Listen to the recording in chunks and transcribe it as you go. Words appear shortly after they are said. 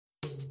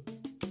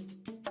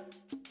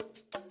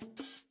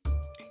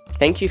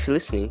Thank you for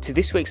listening to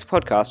this week's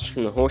podcast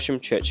from the Horsham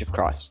Church of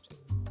Christ.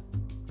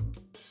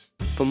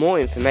 For more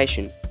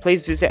information,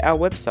 please visit our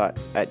website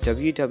at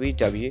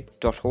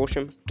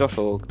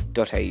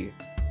www.horsham.org.au.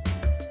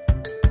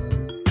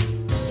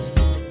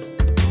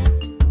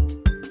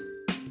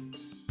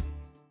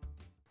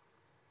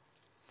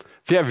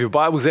 If you have your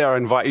Bibles there, I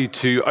invite you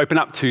to open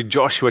up to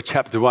Joshua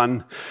chapter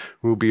 1.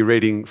 We'll be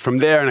reading from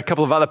there and a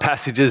couple of other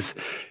passages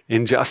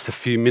in just a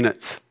few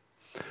minutes.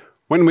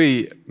 When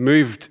we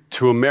moved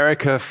to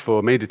America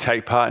for me to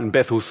take part in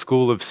Bethel's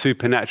School of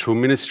Supernatural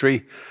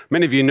Ministry,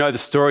 many of you know the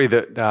story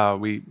that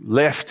we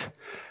left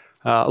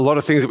a lot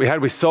of things that we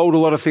had. We sold a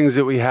lot of things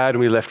that we had, and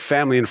we left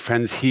family and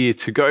friends here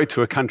to go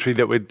to a country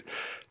that we'd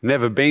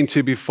never been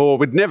to before.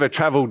 We'd never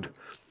traveled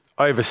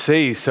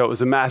overseas, so it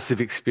was a massive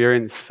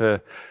experience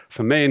for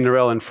me and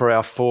Narelle and for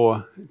our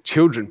 4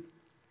 children.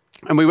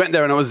 And we went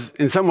there, and it was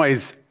in some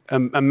ways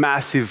a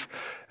massive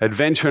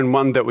adventure, and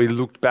one that we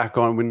look back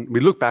on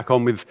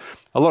with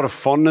a lot of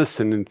fondness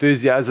and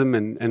enthusiasm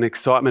and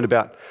excitement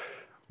about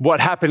what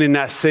happened in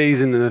that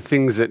season and the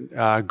things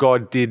that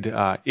God did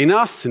in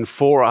us and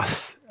for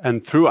us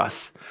and through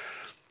us.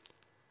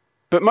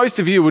 But most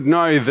of you would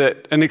know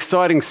that an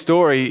exciting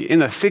story in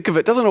the thick of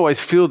it doesn't always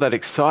feel that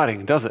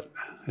exciting, does it?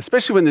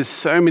 Especially when there's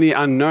so many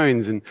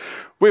unknowns. And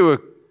we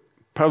were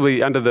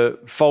probably under the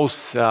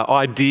false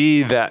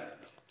idea that,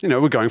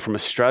 we're going from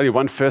Australia,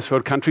 one first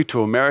world country,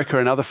 to America,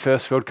 another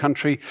first world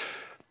country.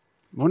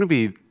 Wouldn't it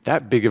be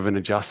that big of an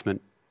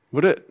adjustment,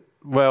 would it?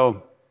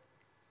 Well,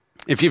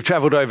 if you've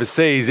traveled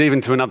overseas,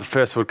 even to another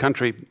first world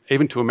country,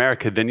 even to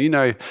America, then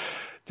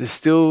there's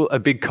still a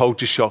big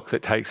culture shock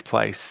that takes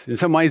place. In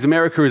some ways,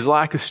 America is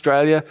like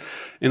Australia.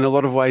 In a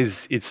lot of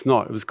ways, it's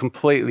not. It was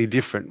completely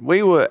different.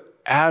 We were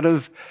out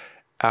of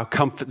our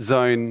comfort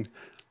zone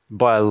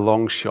by a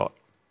long shot.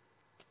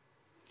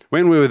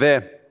 When we were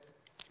there,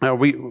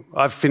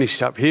 I've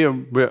finished up here.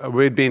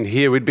 We'd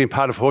been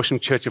part of Horsham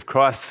Church of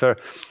Christ for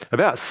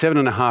about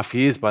 7.5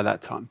 years by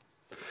that time.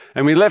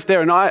 And we left there,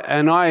 and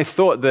I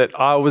thought that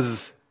I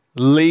was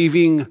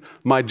leaving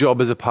my job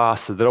as a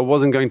pastor, that I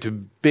wasn't going to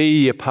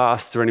be a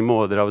pastor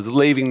anymore, that I was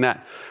leaving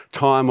that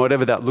time,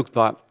 whatever that looked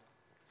like,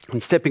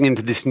 and stepping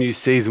into this new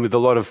season with a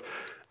lot of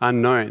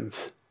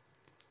unknowns.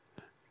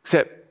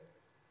 Except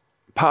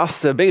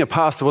being a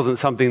pastor wasn't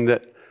something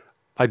that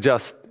I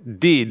just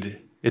did.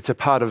 It's a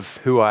part of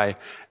who I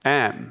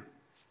am.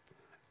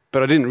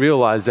 But I didn't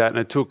realize that, and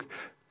it took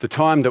the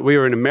time that we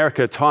were in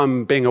America,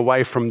 time being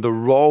away from the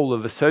role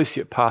of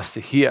associate pastor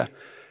here,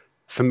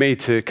 for me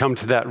to come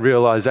to that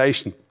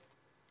realization.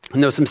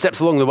 And there were some steps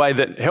along the way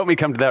that helped me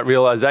come to that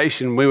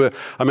realization. I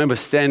remember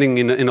standing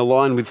in a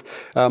line with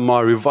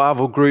my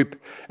revival group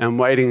and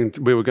waiting.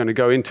 We were going to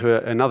go into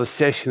another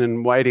session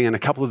and waiting, and a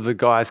couple of the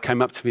guys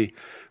came up to me.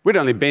 We'd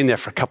only been there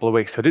for a couple of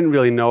weeks, so I didn't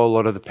really know a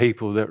lot of the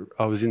people that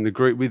I was in the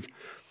group with.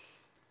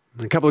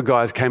 And a couple of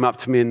guys came up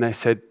to me and they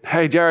said,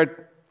 "Hey, Jared,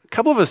 a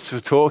couple of us were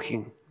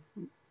talking.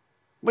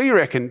 What do you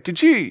reckon?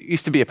 Did you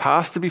used to be a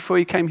pastor before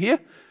you came here?"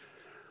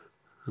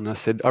 And I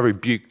said, "I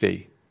rebuke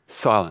thee."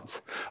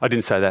 Silence. I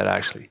didn't say that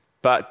actually.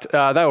 But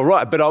they were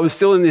right. But I was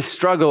still in this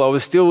struggle. I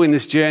was still in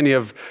this journey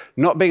of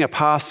not being a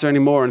pastor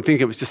anymore and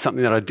thinking it was just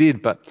something that I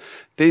did. But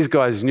these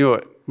guys knew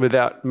it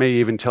without me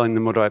even telling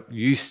them what I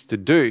used to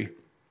do.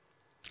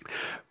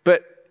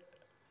 But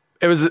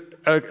it was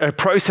a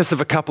process of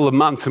a couple of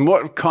months, and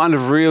what kind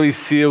of really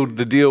sealed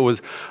the deal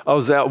was I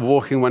was out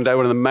walking one day,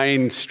 one of the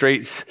main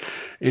streets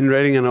in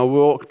Reading, and I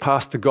walked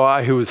past a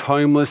guy who was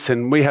homeless,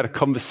 and we had a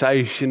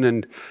conversation,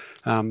 and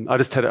I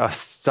just had a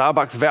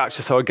Starbucks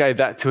voucher, so I gave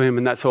that to him,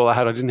 and that's all I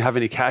had. I didn't have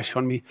any cash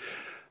on me.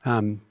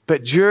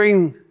 But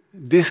during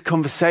this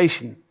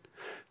conversation,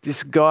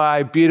 this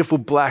guy, beautiful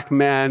black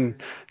man,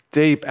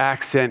 deep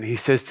accent, he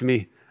says to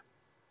me,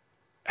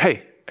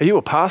 "Hey, are you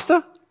a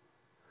pastor?"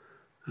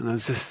 And I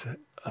was just,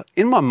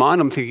 in my mind,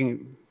 I'm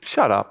thinking,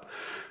 shut up.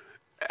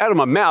 Out of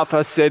my mouth,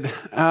 I said,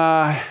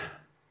 no,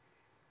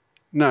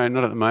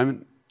 not at the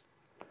moment.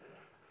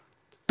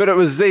 But it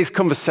was these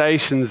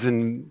conversations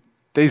and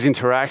these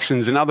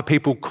interactions and other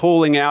people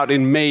calling out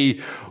in me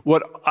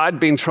what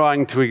I'd been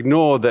trying to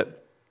ignore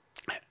that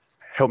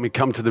helped me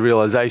come to the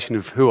realization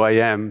of who I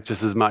am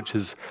just as much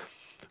as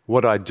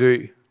what I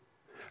do.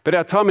 But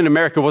our time in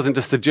America wasn't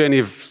just a journey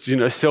of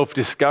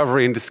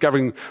self-discovery and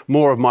discovering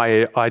more of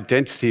my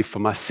identity for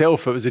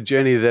myself. It was a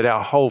journey that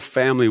our whole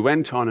family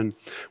went on. And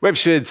we've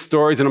shared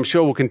stories, and I'm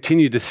sure we'll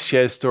continue to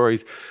share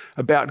stories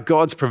about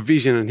God's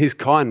provision and his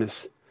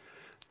kindness.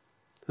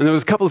 And there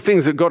was a couple of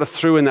things that got us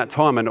through in that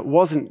time. And it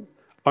wasn't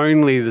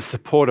only the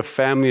support of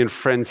family and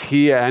friends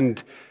here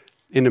and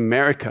in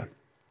America,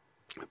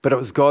 but it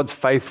was God's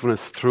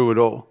faithfulness through it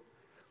all.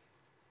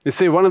 You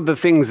see, one of the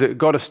things that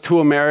got us to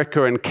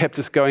America and kept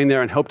us going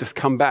there and helped us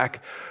come back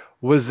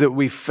was that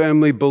we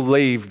firmly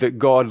believed that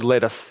God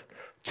led us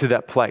to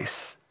that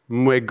place.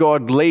 And where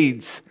God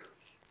leads,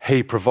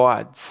 he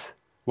provides.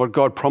 What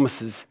God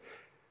promises,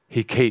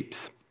 he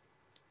keeps.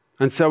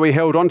 And so we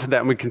held on to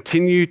that, and we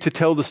continue to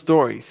tell the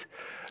stories,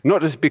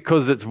 not just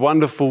because it's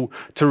wonderful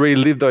to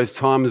relive those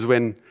times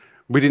when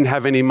we didn't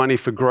have any money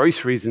for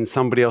groceries and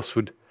somebody else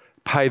would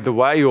pay the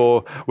way,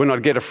 or when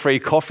I'd get a free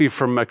coffee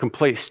from a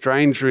complete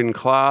stranger in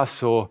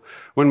class, or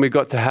when we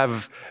got to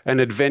have an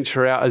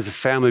adventure out as a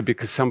family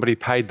because somebody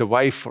paid the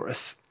way for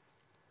us.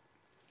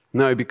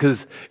 No,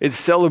 because it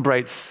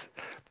celebrates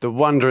the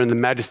wonder and the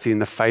majesty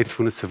and the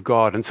faithfulness of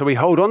God. And so we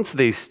hold on to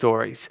these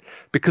stories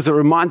because it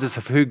reminds us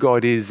of who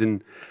God is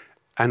and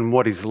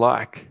what He's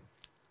like.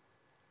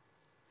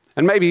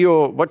 And maybe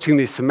you're watching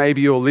this and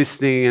maybe you're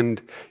listening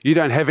and you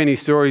don't have any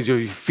stories, or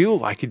you feel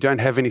like you don't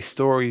have any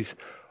stories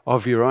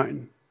of your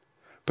own.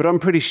 But I'm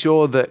pretty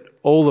sure that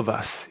all of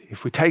us,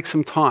 if we take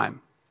some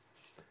time,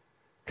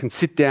 can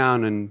sit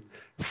down and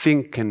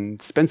think and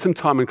spend some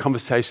time in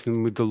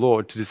conversation with the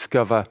Lord to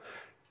discover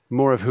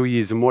more of who He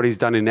is and what He's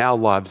done in our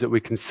lives that we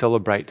can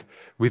celebrate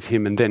with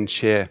Him and then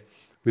share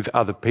with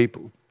other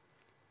people.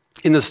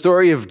 In the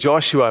story of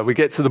Joshua, we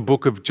get to the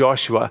book of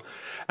Joshua,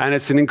 and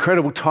it's an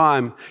incredible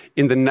time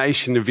in the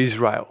nation of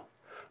Israel.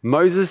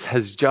 Moses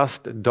has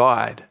just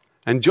died,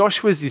 and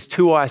Joshua's his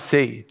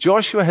 2IC.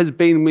 Joshua has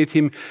been with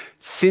him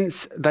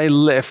since they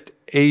left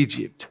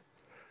Egypt.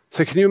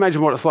 So can you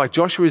imagine what it's like?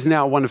 Joshua is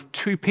now one of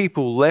 2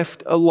 people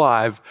left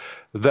alive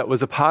that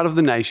was a part of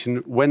the nation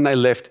when they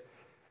left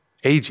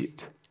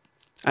Egypt.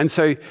 And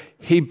so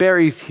he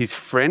buries his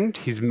friend,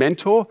 his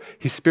mentor,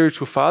 his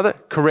spiritual father.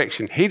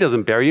 Correction, he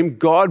doesn't bury him.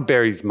 God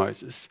buries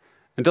Moses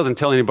and doesn't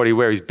tell anybody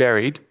where he's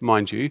buried,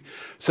 mind you.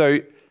 So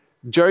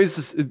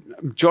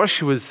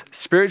Joshua's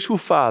spiritual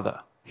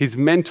father, his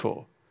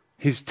mentor,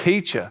 his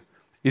teacher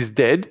is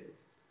dead.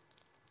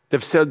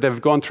 They've said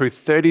they've gone through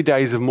 30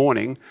 days of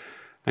mourning,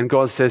 and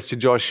God says to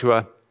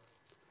Joshua,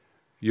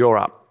 "You're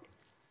up.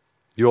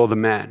 You're the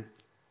man."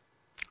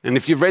 And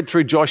if you've read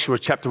through Joshua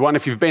chapter 1,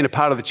 if you've been a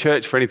part of the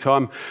church for any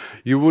time,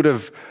 you would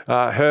have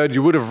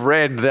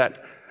read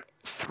that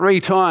 3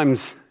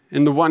 times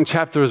in the one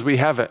chapter as we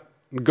have it,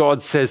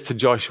 God says to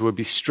Joshua,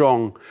 be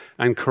strong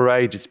and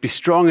courageous. Be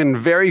strong and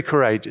very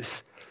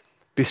courageous.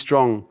 Be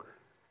strong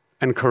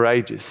and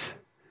courageous.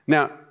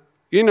 Now,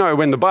 you know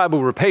when the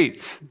Bible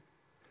repeats,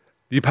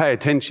 you pay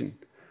attention.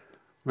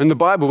 When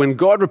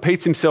God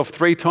repeats Himself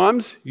 3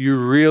 times, you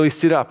really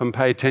sit up and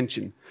pay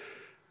attention.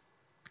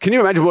 Can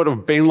you imagine what it would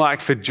have been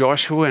like for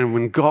Joshua and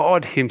when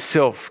God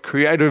Himself,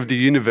 creator of the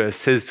universe,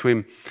 says to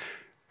him,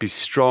 be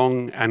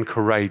strong and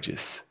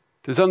courageous?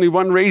 There's only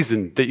one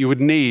reason that you would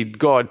need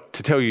God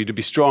to tell you to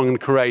be strong and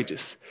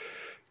courageous,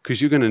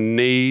 because you're going to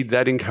need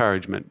that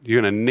encouragement.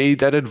 You're going to need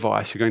that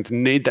advice. You're going to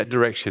need that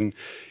direction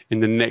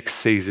in the next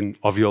season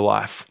of your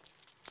life.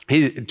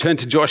 Turn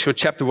to Joshua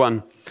chapter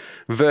 1,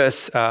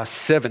 verse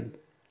 7.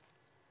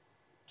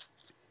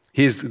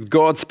 Here's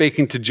God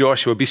speaking to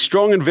Joshua. Be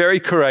strong and very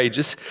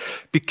courageous.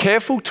 Be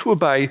careful to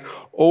obey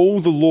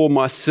all the law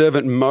my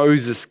servant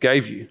Moses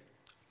gave you.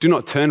 Do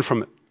not turn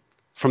from it,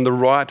 from the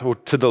right or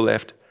to the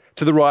left,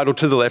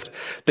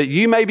 that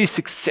you may be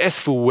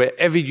successful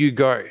wherever you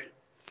go.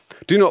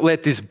 Do not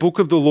let this book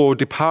of the law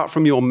depart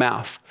from your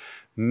mouth.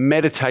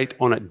 Meditate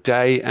on it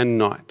day and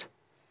night,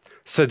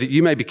 so that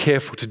you may be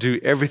careful to do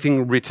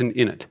everything written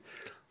in it.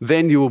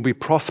 Then you will be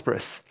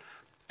prosperous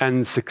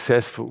and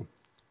successful.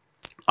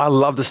 I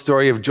love the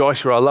story of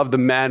Joshua. I love the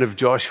man of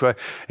Joshua.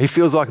 He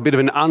feels like a bit of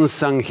an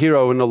unsung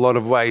hero in a lot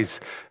of ways.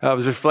 I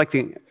was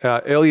reflecting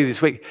earlier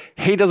this week.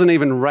 He doesn't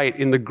even rate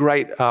in the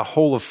great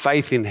hall of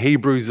faith in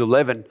Hebrews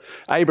 11.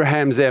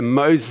 Abraham's there,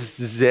 Moses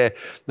is there,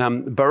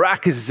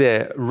 Barak is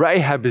there,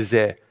 Rahab is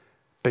there,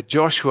 but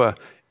Joshua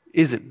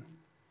isn't.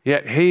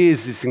 Yet he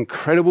is this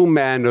incredible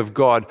man of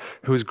God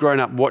who has grown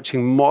up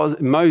watching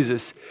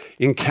Moses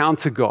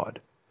encounter God,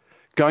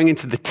 going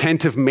into the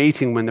tent of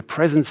meeting when the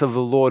presence of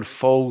the Lord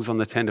falls on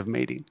the tent of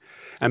meeting,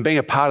 and being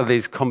a part of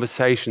these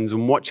conversations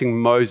and watching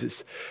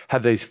Moses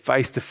have these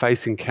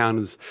face-to-face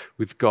encounters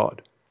with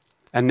God.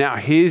 And now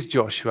here's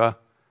Joshua.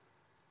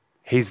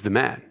 He's the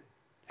man.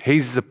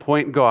 He's the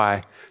point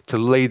guy to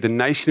lead the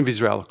nation of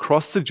Israel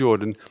across the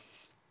Jordan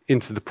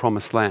into the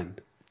promised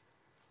land.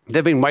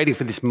 They've been waiting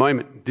for this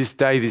moment, this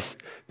day,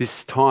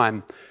 this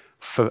time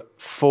for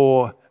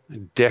 4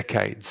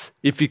 decades.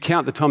 If you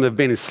count the time they've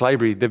been in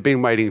slavery, they've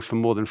been waiting for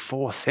more than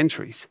 4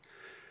 centuries.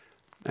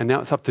 And now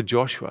it's up to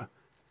Joshua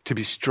to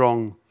be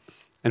strong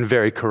and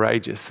very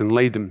courageous and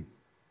lead them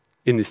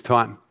in this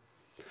time.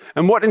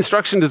 And what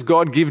instruction does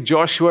God give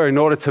Joshua in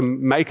order to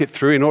make it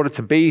through, in order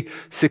to be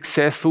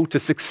successful, to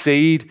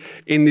succeed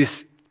in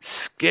this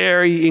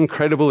scary,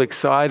 incredible,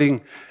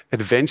 exciting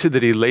adventure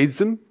that He leads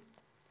them?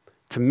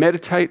 To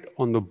meditate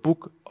on the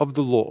book of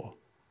the law,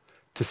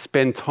 to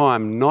spend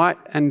time night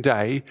and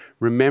day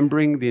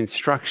remembering the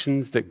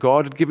instructions that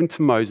God had given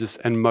to Moses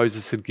and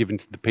Moses had given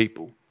to the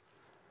people.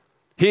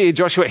 Here,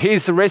 Joshua,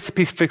 here's the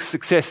recipe for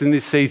success in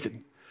this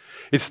season.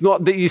 It's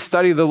not that you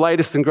study the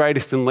latest and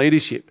greatest in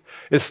leadership.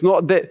 It's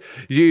not that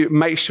you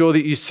make sure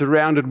that you're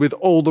surrounded with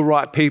all the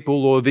right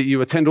people, or that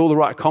you attend all the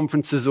right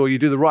conferences, or you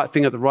do the right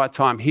thing at the right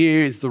time.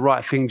 Here is the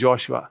right thing,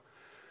 Joshua.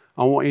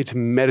 I want you to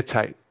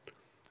meditate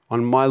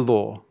on my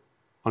law,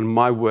 on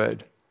my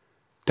word,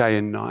 day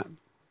and night.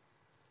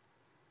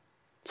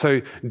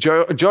 So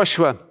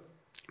Joshua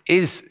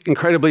is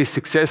incredibly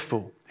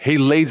successful. He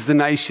leads the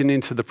nation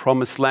into the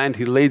promised land.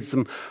 He leads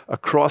them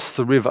across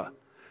the river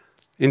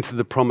into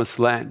the promised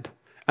land.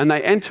 And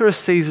they enter a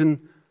season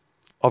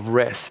of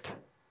rest.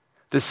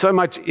 There's so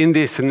much in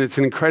this, and it's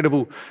an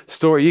incredible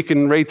story. You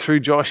can read through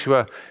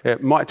Joshua.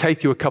 It might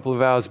take you a couple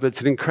of hours, but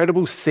it's an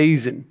incredible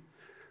season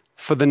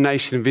for the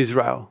nation of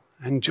Israel.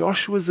 And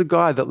Joshua's the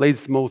guy that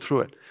leads them all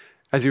through it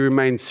as he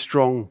remains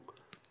strong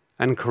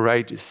and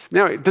courageous.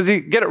 Now, does he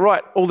get it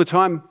right all the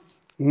time?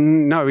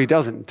 No, he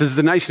doesn't. Does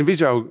the nation of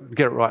Israel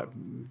get it right?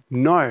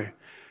 No.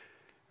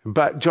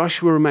 But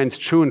Joshua remains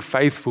true and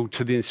faithful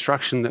to the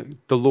instruction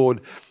that the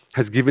Lord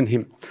has given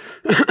him.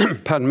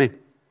 Pardon me.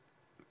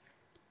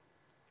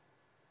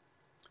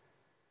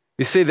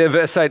 You see there,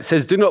 verse 8, it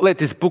says, "Do not let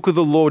this book of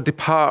the law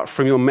depart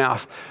from your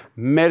mouth.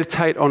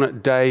 Meditate on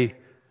it day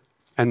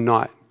and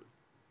night."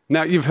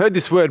 Now, you've heard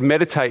this word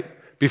meditate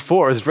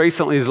before, as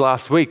recently as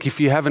last week. If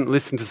you haven't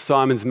listened to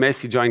Simon's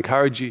message, I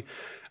encourage you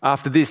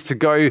after this to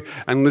go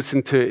and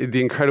listen to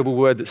the incredible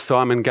word that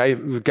Simon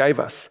gave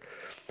us.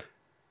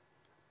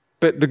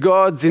 But the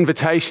God's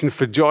invitation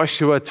for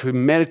Joshua to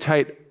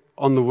meditate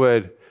on the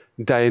word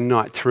day and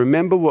night, to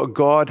remember what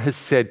God has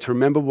said, to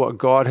remember what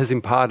God has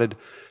imparted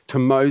to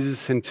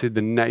Moses and to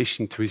the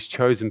nation, to his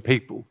chosen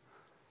people,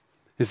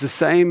 is the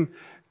same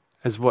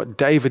as what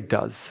David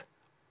does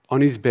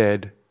on his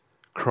bed,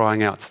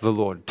 crying out to the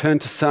Lord. Turn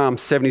to Psalm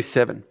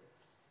 77.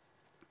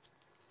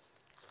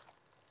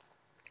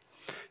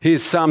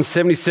 Here's Psalm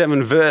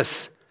 77,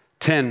 verse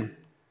 10.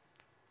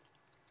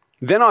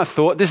 "Then I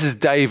thought," this is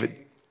David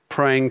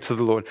praying to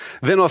the Lord,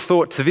 "then I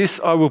thought, to this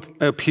I will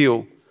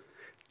appeal,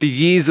 the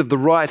years of the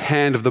right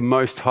hand of the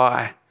Most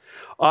High.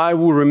 I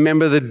will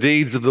remember the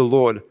deeds of the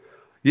Lord.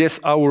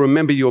 Yes, I will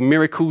remember your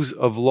miracles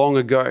of long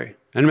ago."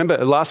 And remember,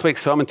 last week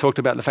Simon talked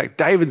about the fact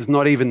David's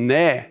not even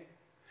there.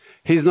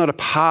 He's not a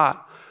part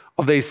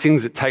of these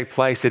things that take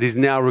place that he's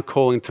now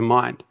recalling to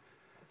mind.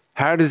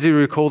 How does he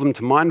recall them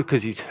to mind?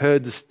 Because he's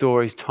heard the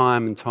stories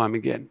time and time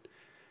again.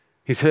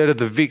 He's heard of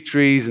the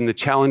victories and the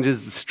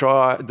challenges,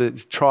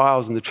 the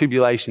trials and the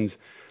tribulations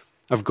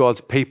of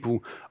God's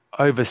people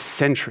over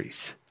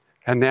centuries.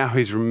 And now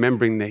he's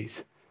remembering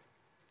these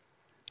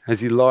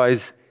as he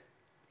lies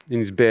in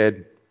his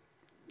bed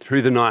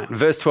through the night.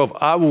 Verse 12,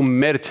 "I will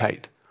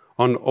meditate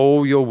on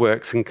all your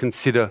works and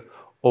consider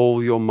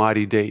all your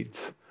mighty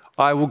deeds."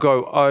 I will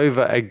go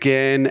over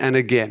again and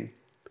again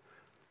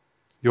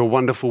your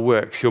wonderful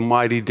works, your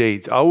mighty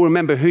deeds. I will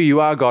remember who you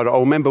are, God.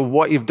 I'll remember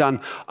what you've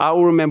done. I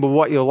will remember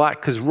what you're like,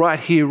 because right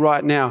here,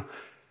 right now,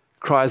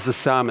 cries the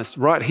psalmist,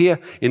 right here,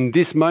 in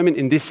this moment,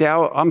 in this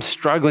hour, I'm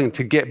struggling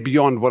to get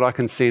beyond what I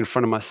can see in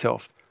front of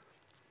myself.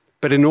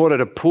 But in order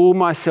to pull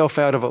myself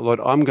out of it, Lord,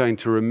 I'm going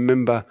to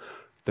remember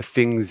the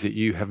things that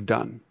you have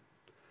done.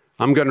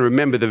 I'm going to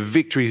remember the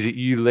victories that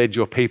you led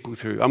your people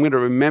through. I'm going to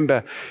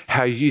remember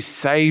how you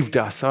saved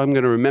us. I'm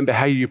going to remember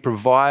how you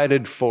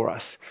provided for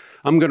us.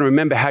 I'm going to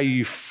remember how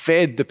you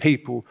fed the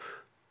people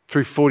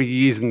through 40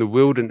 years in the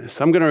wilderness.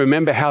 I'm going to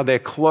remember how their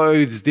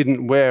clothes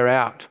didn't wear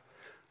out.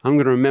 I'm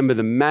going to remember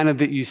the manna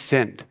that you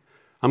sent.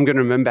 I'm going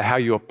to remember how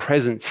your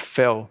presence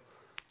fell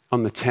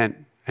on the tent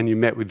and you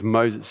met with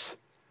Moses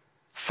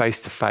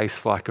face to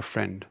face like a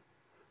friend.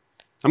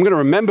 I'm going to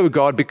remember,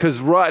 God,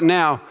 because right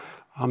now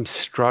I'm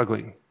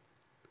struggling.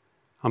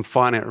 I'm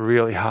finding it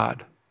really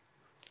hard.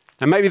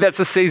 And maybe that's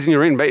the season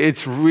you're in, but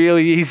it's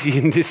really easy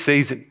in this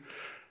season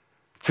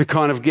to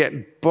kind of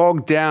get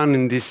bogged down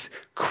in this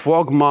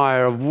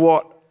quagmire of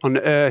what on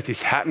earth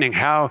is happening.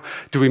 How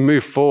do we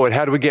move forward?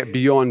 How do we get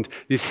beyond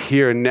this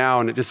here and now?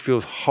 And it just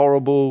feels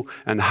horrible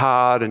and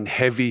hard and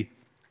heavy.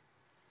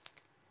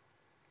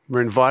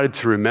 We're invited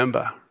to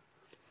remember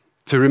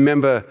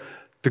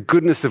the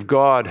goodness of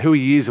God, who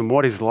he is and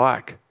what he's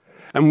like.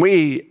 And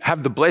we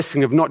have the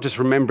blessing of not just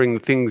remembering the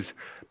things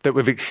that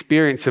we've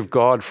experienced of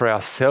God for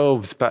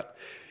ourselves, but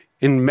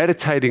in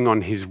meditating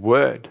on his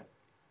word,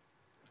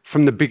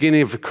 from the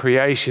beginning of the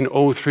creation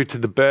all through to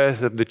the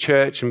birth of the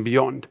church and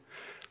beyond,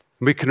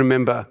 we can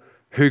remember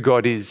who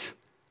God is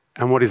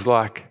and what he's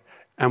like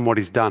and what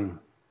he's done.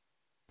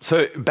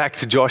 So back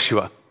to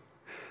Joshua,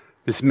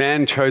 this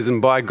man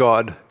chosen by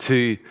God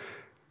to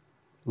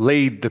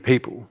lead the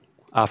people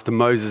after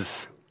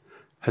Moses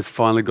has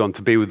finally gone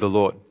to be with the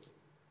Lord.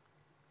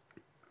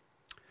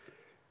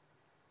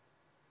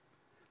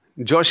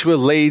 Joshua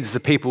leads the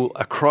people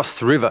across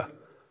the river.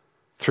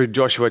 Through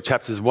Joshua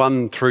chapters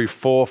 1 through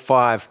 4,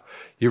 5,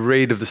 you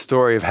read of the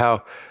story of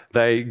how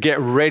they get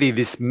ready.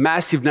 This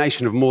massive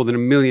nation of more than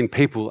 1 million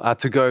people are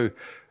to go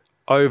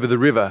over the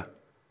river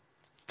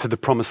to the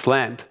promised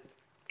land.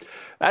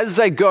 As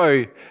they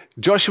go,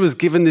 Joshua was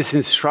given this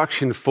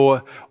instruction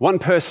for one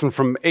person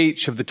from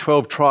each of the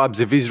 12 tribes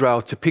of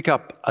Israel to pick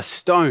up a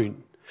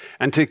stone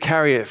and to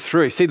carry it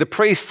through. See, the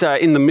priests are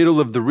in the middle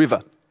of the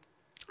river,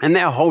 and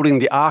they're holding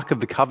the Ark of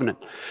the Covenant.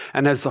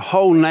 And as the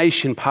whole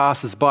nation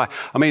passes by,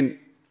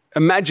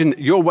 imagine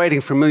you're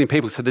waiting for 1 million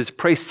people. So there's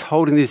priests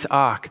holding this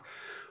Ark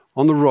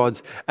on the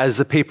rods as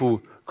the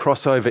people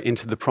cross over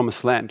into the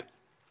promised land.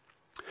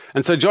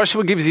 And so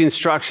Joshua gives the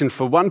instruction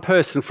for one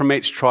person from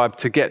each tribe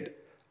to get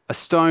a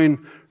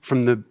stone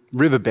from the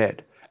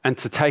riverbed and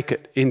to take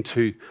it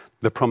into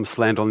the promised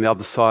land on the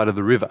other side of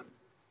the river.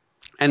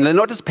 And they're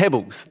not just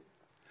pebbles.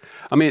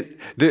 I mean,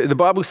 the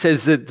Bible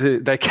says that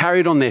they carry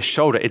it on their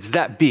shoulder. It's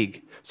that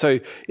big. So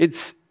it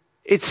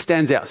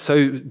stands out.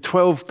 So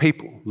 12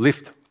 people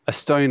lift a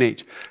stone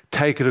each,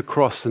 take it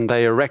across, and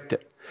they erect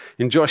it.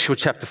 In Joshua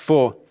chapter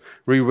 4,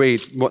 we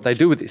read what they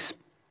do with this.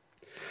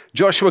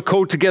 Joshua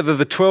called together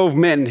the 12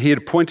 men he had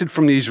appointed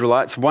from the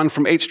Israelites, one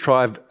from each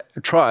tribe,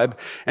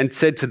 and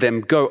said to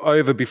them, "Go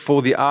over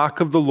before the ark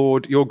of the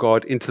Lord your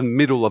God into the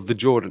middle of the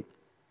Jordan.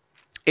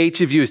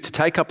 Each of you is to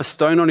take up a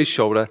stone on his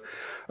shoulder,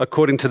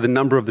 according to the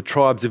number of the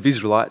tribes of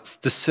Israelites,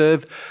 to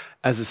serve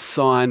as a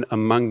sign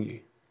among you.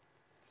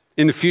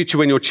 In the future,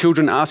 when your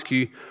children ask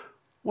you,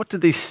 'What do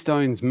these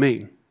stones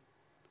mean?'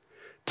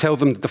 tell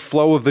them that the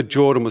flow of the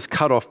Jordan was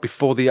cut off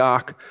before the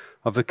ark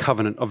of the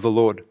covenant of the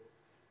Lord.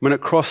 When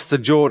it crossed the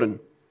Jordan,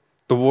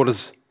 the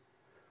waters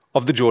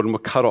of the Jordan were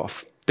cut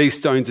off. These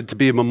stones are to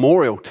be a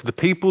memorial to the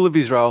people of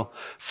Israel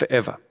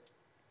forever."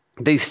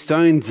 These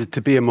stones are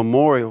to be a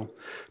memorial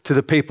to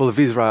the people of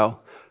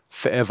Israel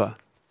forever.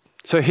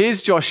 So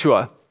here's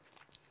Joshua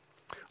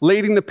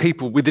leading the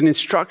people with an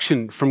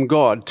instruction from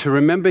God to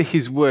remember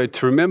his word,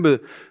 to remember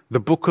the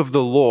book of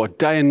the law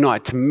day and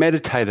night, to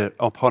meditate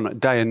upon it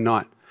day and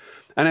night.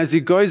 And as he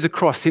goes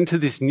across into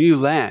this new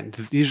land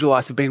that the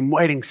Israelites have been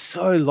waiting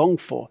so long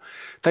for,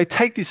 they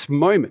take this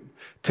moment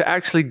to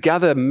actually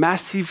gather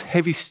massive,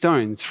 heavy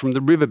stones from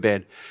the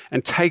riverbed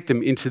and take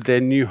them into their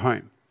new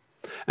home,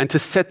 and to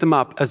set them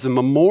up as a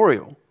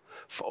memorial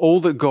for all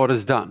that God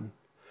has done,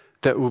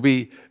 that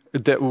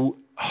will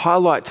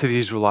highlight to the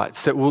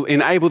Israelites, that will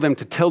enable them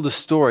to tell the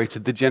story to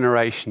the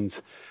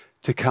generations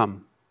to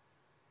come.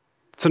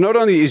 So not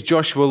only is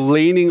Joshua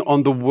leaning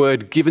on the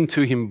word given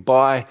to him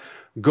by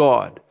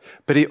God,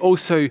 but he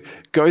also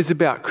goes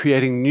about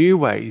creating new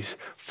ways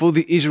for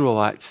the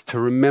Israelites to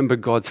remember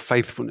God's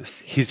faithfulness,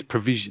 his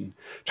provision,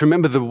 to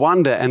remember the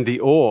wonder and the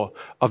awe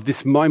of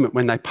this moment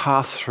when they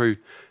pass through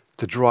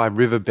the dry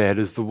riverbed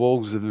as the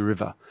walls of the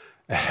river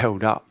are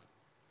held up.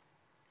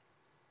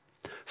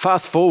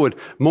 Fast forward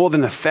more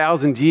than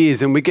 1,000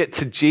 years and we get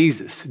to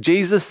Jesus,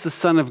 the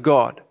Son of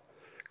God,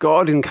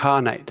 God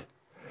incarnate.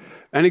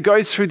 And he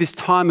goes through this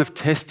time of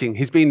testing.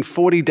 He's been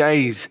 40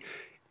 days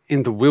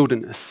in the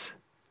wilderness.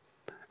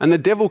 And the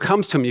devil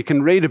comes to him. You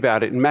can read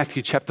about it in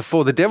Matthew chapter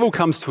 4. The devil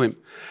comes to him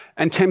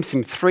and tempts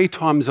him 3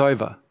 times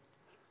over.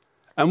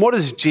 And what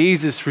does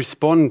Jesus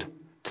respond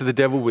to the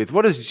devil with?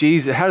 How does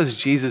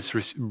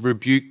Jesus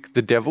rebuke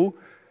the devil?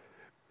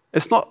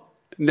 It's not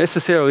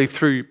necessarily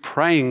through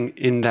praying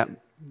in that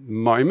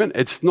moment.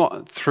 It's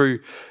not through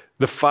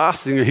the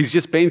fasting. He's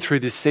just been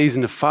through this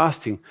season of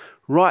fasting.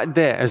 Right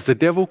there, as the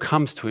devil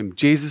comes to him,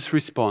 Jesus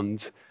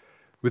responds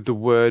with the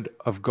word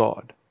of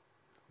God,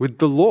 with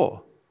the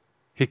law.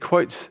 He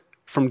quotes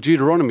from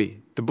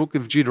Deuteronomy, the book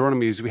of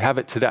Deuteronomy as we have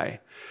it today,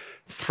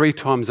 3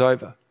 times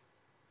over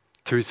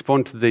to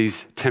respond to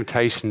these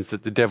temptations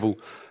that the devil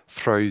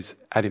throws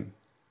at him.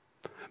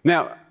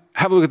 Now,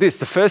 have a look at this.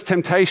 The first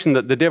temptation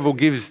that the devil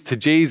gives to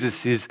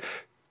Jesus is,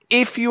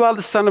 "If you are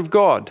the Son of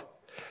God,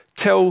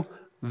 tell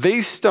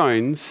these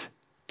stones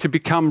to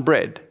become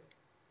bread."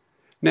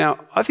 Now,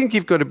 I think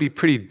you've got to be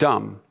pretty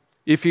dumb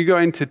if you're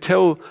going to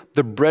tell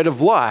the bread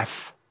of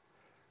life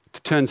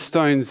to turn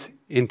stones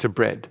into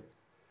bread.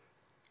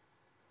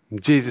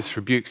 And Jesus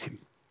rebukes him.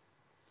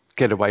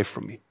 "Get away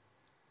from me,"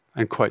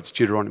 and quotes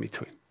Deuteronomy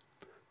to him.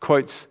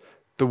 Quotes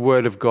the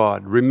word of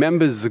God,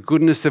 remembers the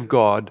goodness of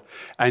God,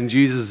 and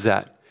uses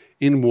that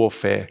in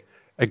warfare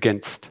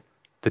against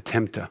the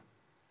tempter.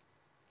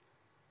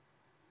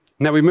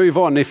 Now we move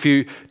on. If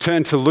you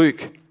turn to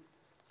Luke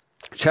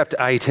chapter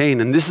 18,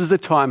 and this is the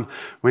time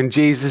when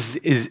Jesus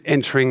is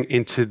entering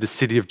into the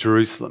city of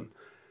Jerusalem.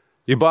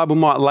 Your Bible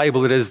might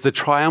label it as the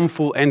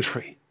triumphal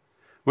entry,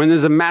 when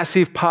there's a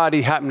massive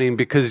party happening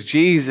because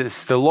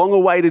Jesus, the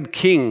long-awaited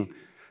king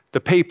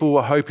the people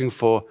were hoping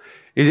for,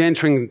 is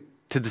entering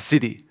to the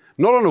city.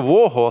 Not on a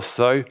war horse,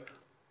 though,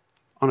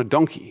 on a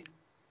donkey.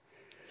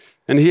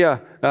 And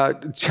here,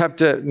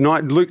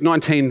 Luke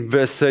 19,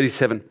 verse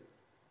 37.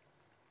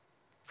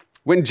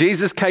 When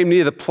Jesus came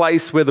near the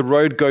place where the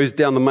road goes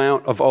down the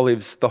Mount of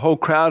Olives, the whole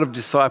crowd of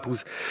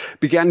disciples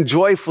began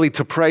joyfully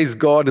to praise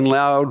God in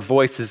loud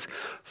voices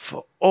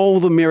for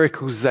all the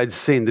miracles they'd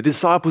seen. The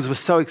disciples were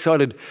so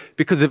excited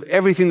because of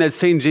everything they'd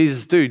seen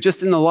Jesus do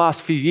just in the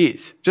last few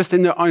years, just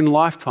in their own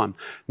lifetime.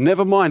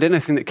 Never mind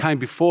anything that came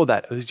before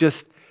that. It was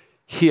just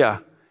here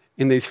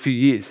in these few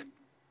years.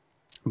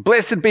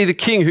 "Blessed be the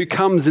King who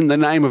comes in the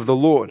name of the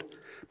Lord.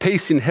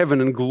 Peace in heaven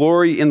and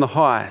glory in the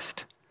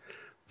highest."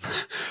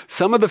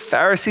 Some of the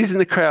Pharisees in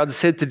the crowd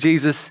said to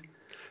Jesus,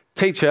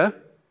 "Teacher,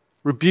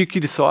 rebuke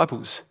your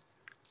disciples."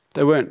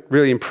 They weren't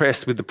really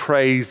impressed with the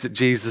praise that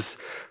Jesus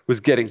was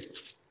getting.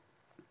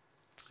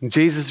 And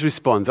Jesus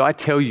responds, "I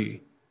tell you,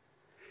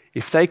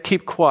 if they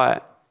keep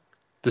quiet,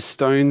 the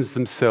stones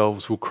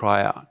themselves will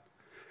cry out."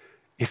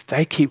 If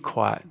they keep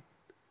quiet,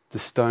 the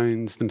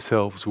stones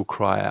themselves will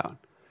cry out.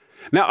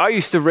 Now, I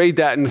used to read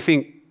that and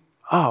think,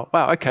 oh,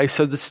 wow, okay,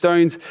 so the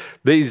stones,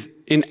 these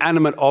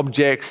inanimate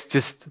objects,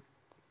 just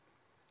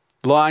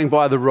lying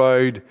by the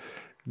road,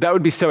 they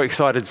would be so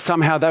excited.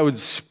 Somehow they would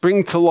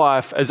spring to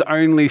life as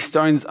only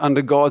stones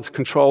under God's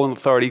control and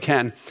authority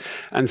can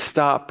and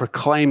start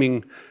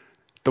proclaiming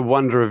the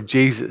wonder of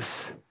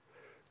Jesus.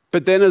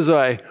 But then as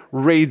I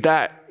read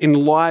that in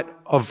light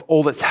of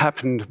all that's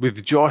happened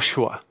with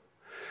Joshua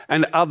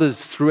and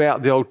others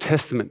throughout the Old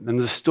Testament and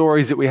the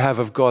stories that we have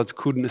of God's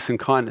goodness and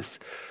kindness,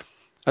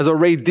 as I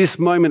read this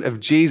moment of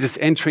Jesus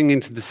entering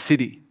into the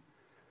city,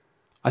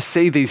 I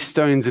see these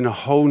stones in a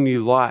whole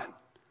new light.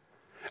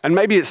 And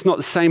maybe it's not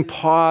the same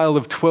pile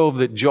of 12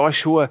 that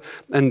Joshua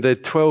and the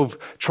 12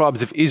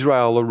 tribes of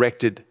Israel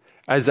erected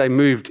as they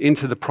moved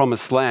into the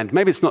promised land.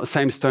 Maybe it's not the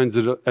same stones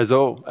at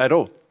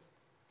all.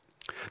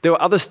 There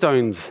were other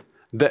stones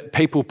that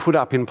people put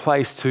up in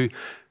place to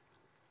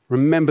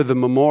remember the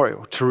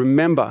memorial, to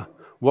remember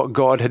what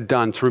God had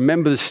done, to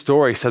remember the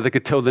story so they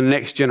could tell the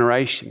next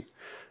generation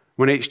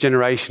when each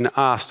generation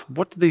asked,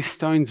 what do these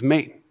stones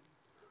mean?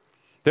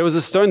 There was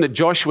a stone that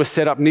Joshua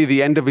set up near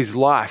the end of his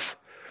life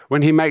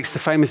when he makes the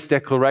famous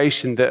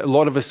declaration that a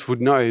lot of us would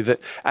know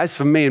that as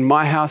for me and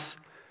my house,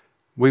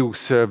 we will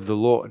serve the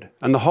Lord.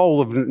 And the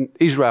whole of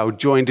Israel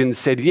joined in and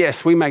said,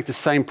 yes, we make the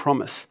same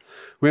promise.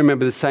 We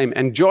remember the same.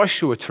 And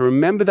Joshua, to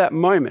remember that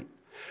moment,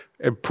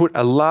 put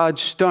a large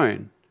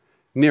stone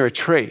near a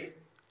tree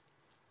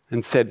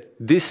and said,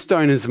 this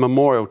stone is a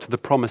memorial to the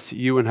promise that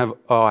you and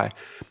I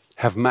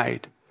have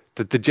made,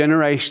 that the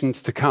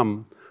generations to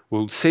come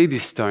will see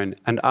this stone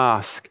and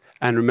ask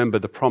and remember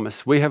the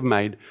promise we have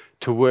made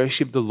to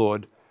worship the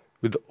Lord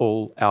with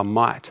all our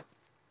might.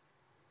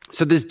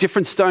 So there's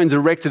different stones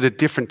erected at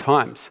different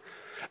times.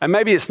 And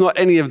maybe it's not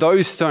any of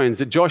those stones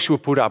that Joshua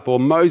put up or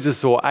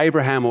Moses or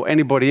Abraham or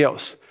anybody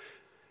else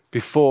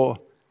before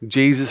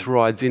Jesus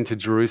rides into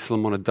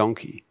Jerusalem on a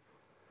donkey.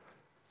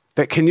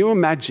 But can you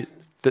imagine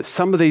that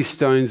some of these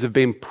stones have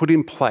been put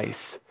in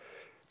place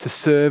to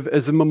serve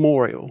as a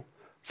memorial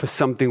for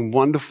something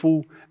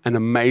wonderful and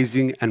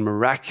amazing and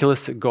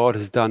miraculous that God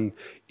has done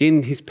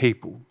in his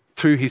people,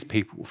 through his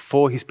people,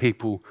 for his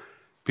people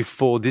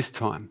before this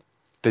time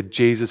that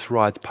Jesus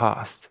rides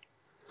past.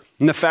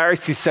 And the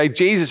Pharisees say,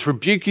 Jesus,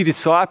 rebuke your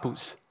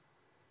disciples.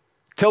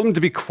 Tell them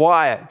to be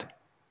quiet,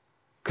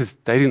 because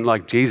they didn't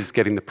like Jesus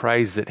getting the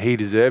praise that he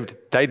deserved.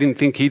 They didn't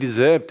think he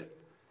deserved it.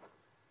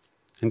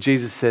 And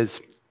Jesus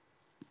says,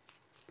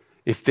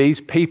 if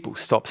these people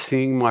stop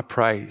singing my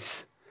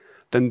praise,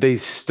 then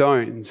these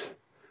stones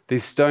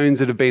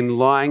that have been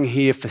lying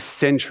here for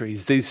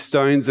centuries, these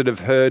stones that have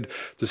heard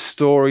the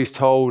stories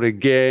told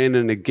again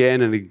and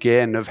again and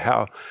again of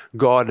how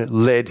God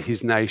led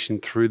his nation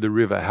through the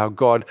river, how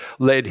God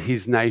led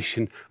his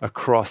nation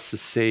across the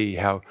sea,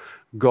 how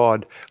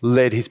God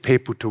led his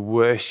people to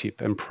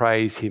worship and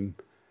praise him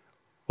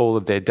all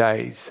of their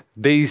days.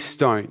 These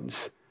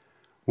stones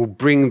will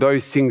bring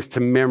those things to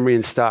memory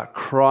and start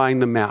crying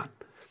them out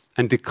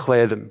and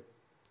declare them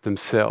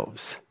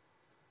themselves.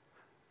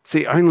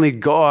 See, only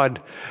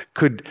God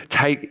could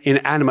take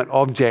inanimate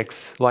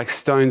objects like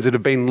stones that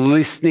have been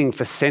listening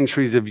for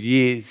centuries of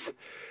years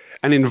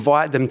and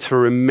invite them to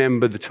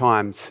remember the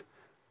times,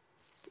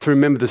 to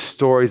remember the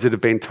stories that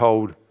have been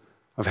told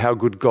of how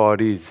good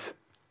God is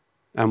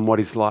and what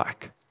he's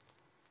like.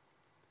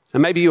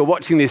 And maybe you're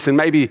watching this and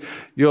maybe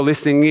you're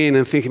listening in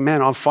and thinking,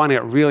 man, I'm finding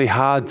it really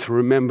hard to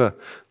remember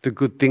the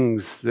good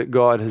things that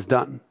God has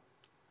done.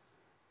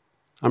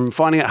 I'm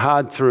finding it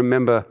hard to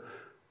remember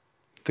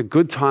the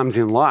good times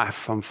in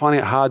life. I'm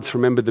finding it hard to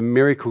remember the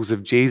miracles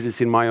of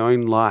Jesus in my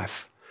own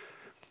life.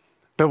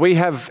 But we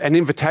have an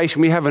invitation,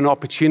 we have an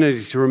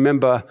opportunity to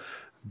remember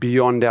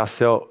beyond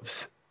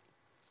ourselves.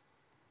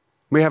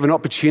 We have an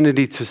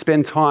opportunity to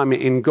spend time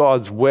in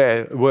God's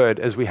word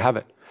as we have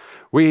it.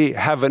 We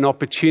have an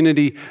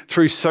opportunity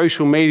through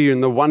social media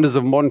and the wonders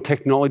of modern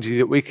technology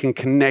that we can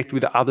connect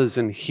with others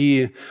and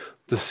hear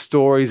the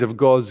stories of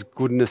God's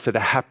goodness that are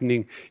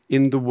happening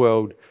in the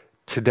world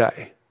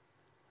today.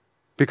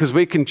 Because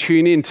we can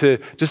tune in to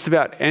just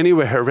about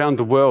anywhere around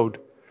the world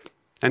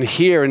and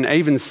hear and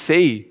even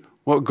see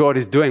what God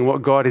is doing,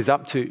 what God is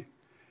up to.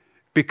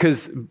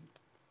 Because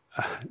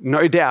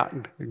no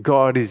doubt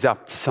God is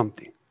up to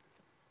something.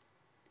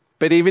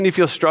 But even if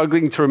you're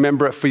struggling to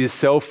remember it for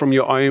yourself from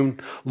your own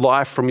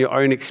life, from your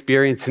own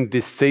experience in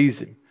this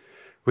season,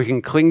 we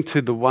can cling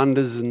to the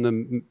wonders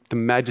and the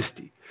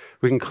majesty.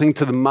 We can cling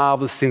to the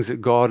marvelous things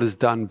that God has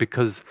done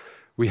because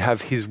we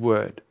have his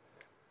word.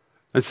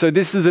 And so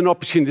this is an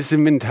opportunity, this is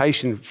an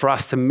invitation for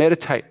us to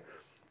meditate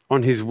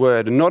on his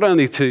word. And not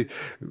only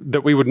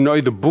that we would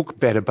know the book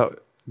better,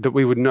 but that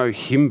we would know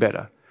him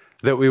better.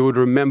 That we would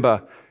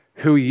remember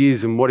who he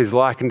is and what he's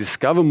like and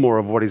discover more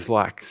of what he's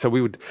like. So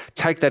we would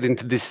take that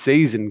into this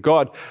season.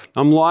 God,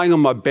 I'm lying on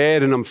my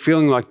bed and I'm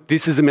feeling like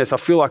this is a mess. I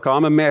feel like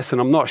I'm a mess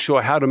and I'm not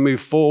sure how to move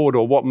forward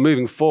or what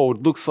moving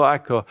forward looks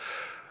like. Or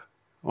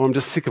I'm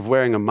just sick of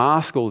wearing a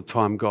mask all the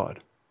time, God.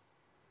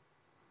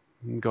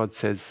 And God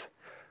says,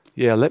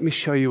 yeah, let me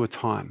show you a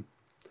time.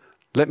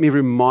 Let me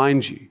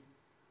remind you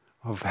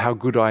of how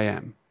good I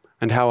am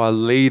and how I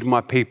lead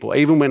my people,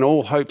 even when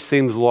all hope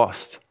seems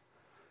lost,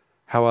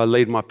 how I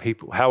lead my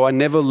people, how I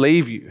never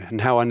leave you and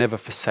how I never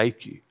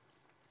forsake you.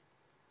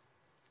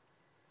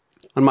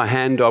 On my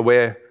hand, I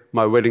wear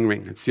my wedding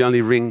ring. It's the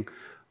only ring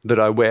that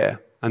I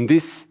wear. And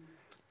this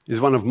is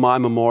one of my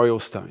memorial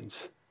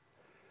stones.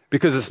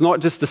 Because it's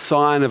not just a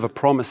sign of a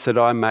promise that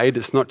I made.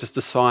 It's not just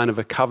a sign of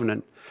a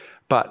covenant.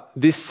 But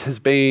this has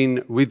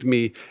been with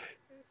me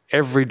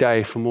every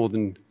day for more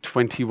than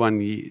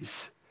 21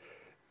 years.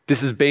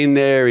 This has been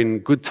there in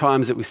good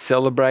times that we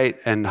celebrate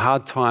and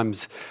hard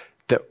times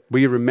that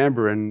we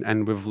remember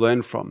and we've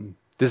learned from.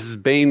 This has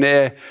been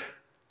there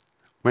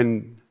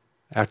when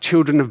our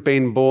children have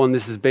been born.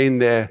 This has been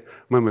there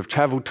when we've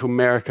traveled to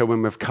America,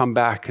 when we've come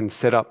back and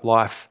set up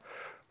life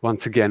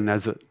once again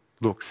as it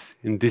looks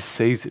in this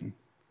season.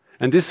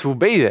 And this will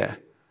be there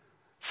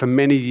for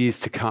many years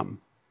to come.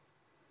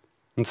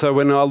 And so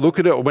when I look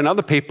at it, or when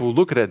other people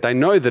look at it, they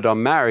know that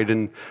I'm married,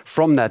 and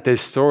from that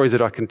there's stories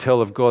that I can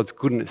tell of God's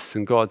goodness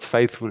and God's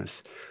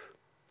faithfulness,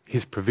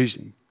 His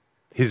provision,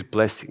 His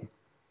blessing,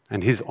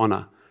 and His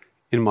honor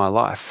in my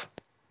life.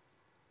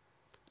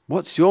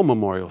 What's your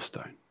memorial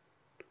stone?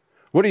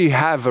 What do you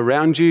have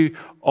around you,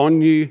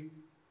 on you,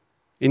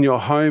 in your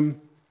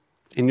home,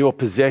 in your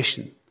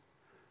possession,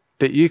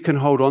 that you can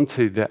hold on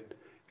to, that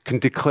can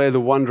declare the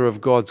wonder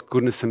of God's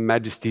goodness and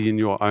majesty in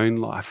your own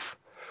life?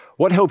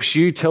 What helps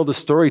you tell the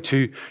story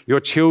to your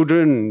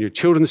children, your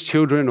children's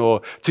children,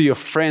 or to your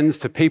friends,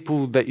 to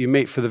people that you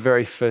meet for the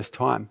very first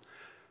time?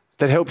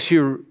 That helps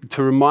you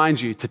to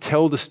remind you to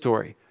tell the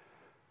story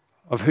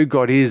of who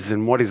God is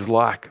and what He's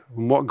like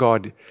and what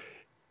God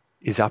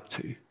is up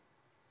to.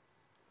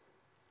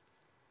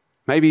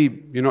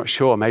 Maybe you're not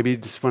sure. Maybe you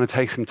just want to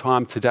take some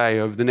time today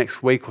over the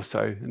next week or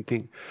so and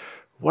think,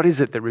 what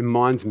is it that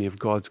reminds me of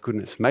God's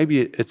goodness?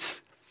 Maybe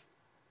it's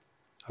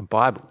a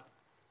Bible.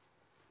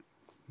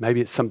 Maybe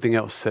it's something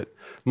else that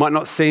might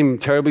not seem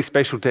terribly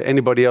special to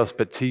anybody else,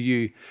 but to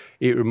you,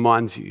 it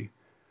reminds you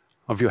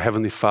of your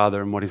Heavenly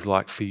Father and what He's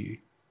like for you.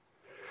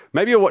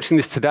 Maybe you're watching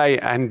this today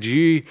and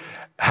you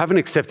haven't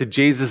accepted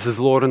Jesus as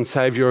Lord and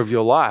Savior of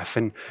your life.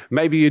 And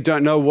maybe you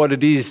don't know what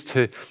it is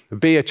to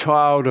be a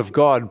child of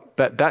God,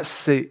 but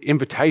that's the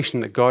invitation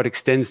that God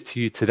extends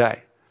to you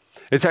today.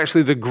 It's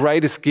actually the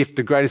greatest gift,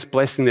 the greatest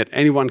blessing that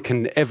anyone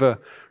can ever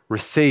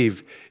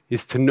receive,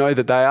 is to know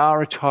that they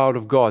are a child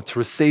of God, to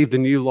receive the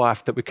new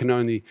life that we can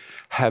only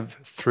have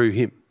through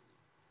Him.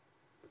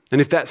 And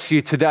if that's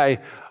you today,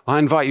 I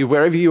invite you,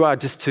 wherever you are,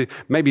 just to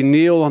maybe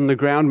kneel on the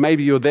ground.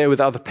 Maybe you're there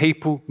with other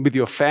people, with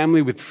your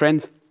family, with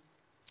friends,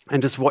 and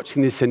just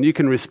watching this, and you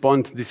can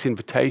respond to this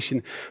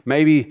invitation.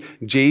 Maybe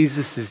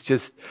Jesus is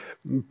just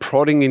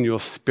prodding in your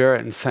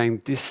spirit and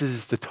saying, this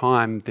is the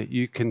time that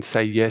you can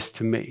say yes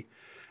to me,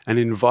 and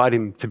invite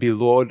Him to be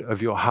Lord of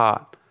your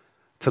heart,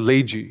 to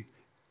lead you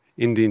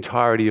in the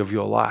entirety of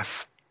your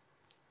life.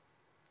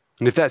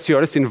 And if that's you,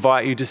 I just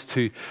invite you just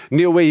to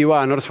kneel where you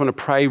are, and I just want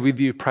to pray with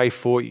you, pray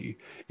for you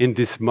in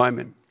this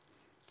moment.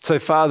 So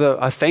Father,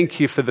 I thank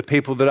you for the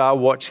people that are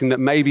watching that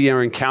maybe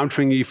are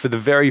encountering you for the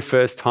very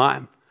first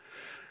time,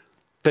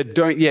 that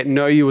don't yet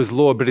know you as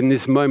Lord, but in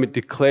this moment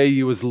declare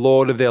you as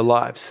Lord of their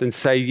lives and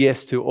say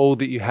yes to all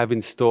that you have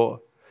in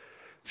store.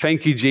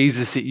 Thank you,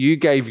 Jesus, that you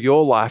gave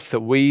your life that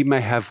we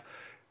may have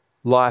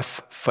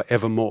life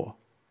forevermore.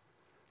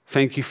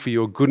 Thank you for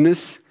your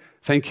goodness.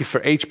 Thank you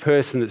for each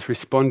person that's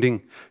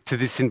responding to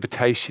this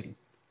invitation.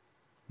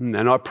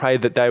 And I pray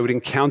that they would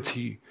encounter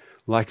you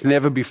like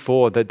never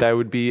before, that they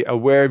would be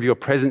aware of your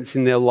presence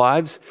in their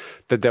lives,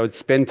 that they would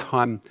spend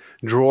time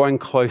drawing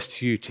close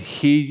to you, to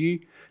hear you,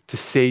 to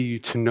see you,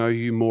 to know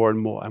you more and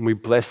more. And we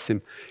bless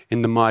them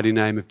in the mighty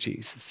name of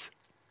Jesus.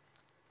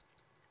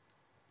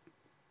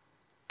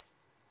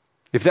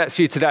 If that's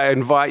you today, I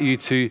invite you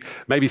to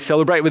maybe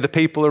celebrate with the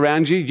people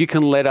around you. You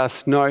can let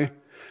us know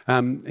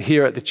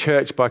here at the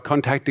church by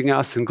contacting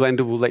us, and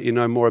Glenda will let you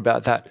know more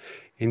about that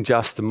in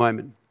just a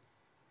moment.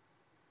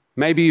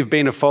 Maybe you've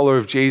been a follower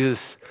of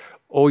Jesus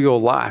all your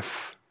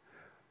life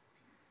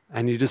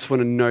and you just want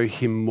to know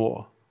Him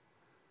more.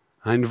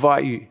 I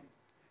invite you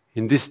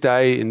in this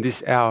day, in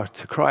this hour,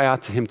 to cry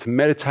out to Him, to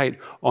meditate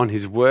on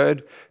His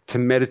word, to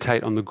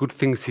meditate on the good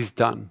things He's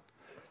done,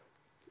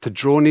 to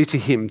draw near to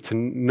Him, to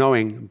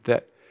knowing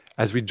that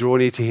as we draw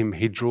near to Him,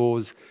 He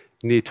draws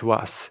near to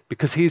us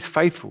because He is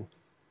faithful.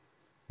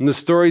 And the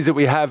stories that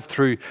we have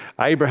through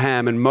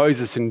Abraham and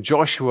Moses and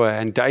Joshua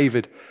and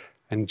David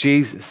and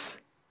Jesus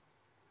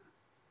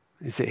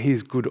is that He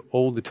is good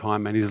all the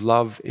time and His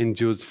love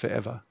endures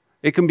forever.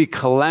 It can be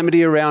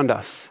calamity around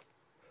us,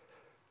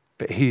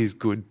 but He is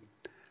good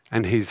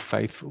and He is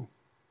faithful.